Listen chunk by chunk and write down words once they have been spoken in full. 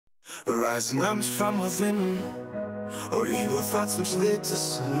Rising up from within, or evil thoughts which lead to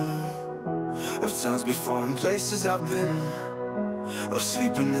sin. Of times before and places I've been, of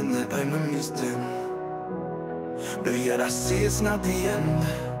sleeping in the enemy's den. But yet I see it's not the end.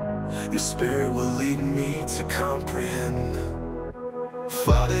 Your spirit will lead me to comprehend.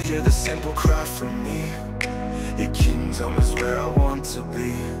 Father, hear the simple cry from me. Your kingdom is where I want to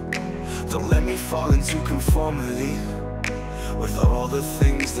be. Don't let me fall into conformity with all the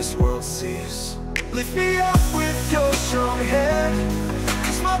things this world sees. Lift me up with your strong hand.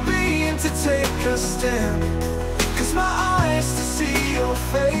 Cause my being to take a stand. Cause my eyes to see your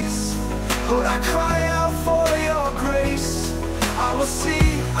face. Lord, I cry out for your grace. I will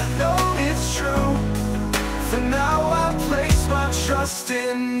see, I know it's true. For now I place my trust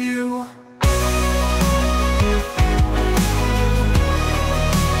in you.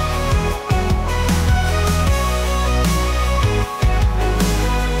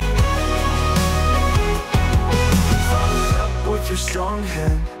 Your strong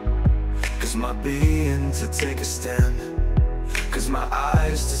hand, cause my being to take a stand, cause my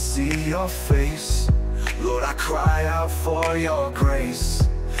eyes to see your face. Lord, I cry out for your grace.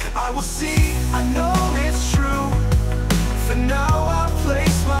 I will see, I know it's true. For now I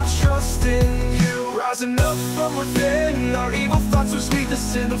place my trust in you. Rising up from within, our evil thoughts which lead to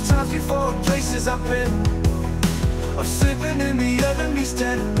sin. Of times before, places I've been, of sleeping in the enemy's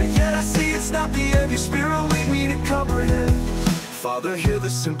den. But yet I see it's not the end. Your spirit will lead me to comprehend. Father, hear the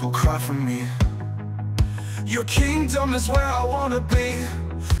simple cry from me. Your kingdom is where I wanna be.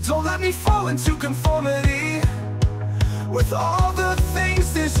 Don't let me fall into conformity with all the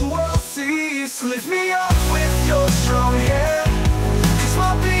things this world sees. Lift me up with your strong hand. Cause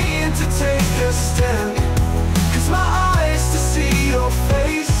my being to take a stand. Cause my eyes to see your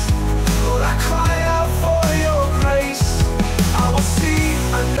face. Lord, I cry out for your grace. I will see,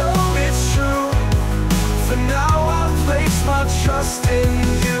 I know it's true. For now I place my trust in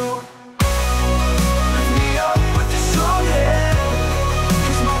you. Lift me up with your strong hand.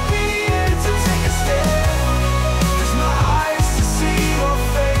 Cause my being to take a stand. Cause my eyes to see your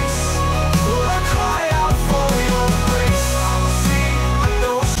face. Lord, I cry out for your grace. I will see, I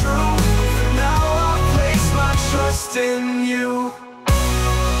know it's true. For now I place my trust in you.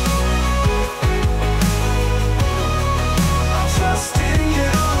 I trust in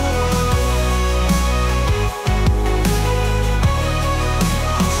you.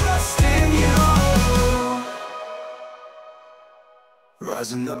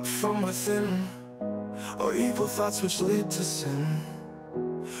 Rising up from within, or evil thoughts which lead to sin.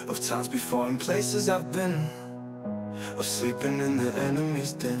 Of times before and places I've been, of sleeping in the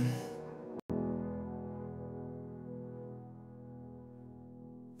enemy's den.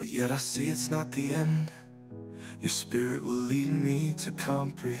 But yet I see it's not the end. Your spirit will lead me to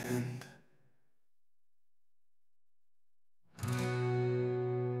comprehend.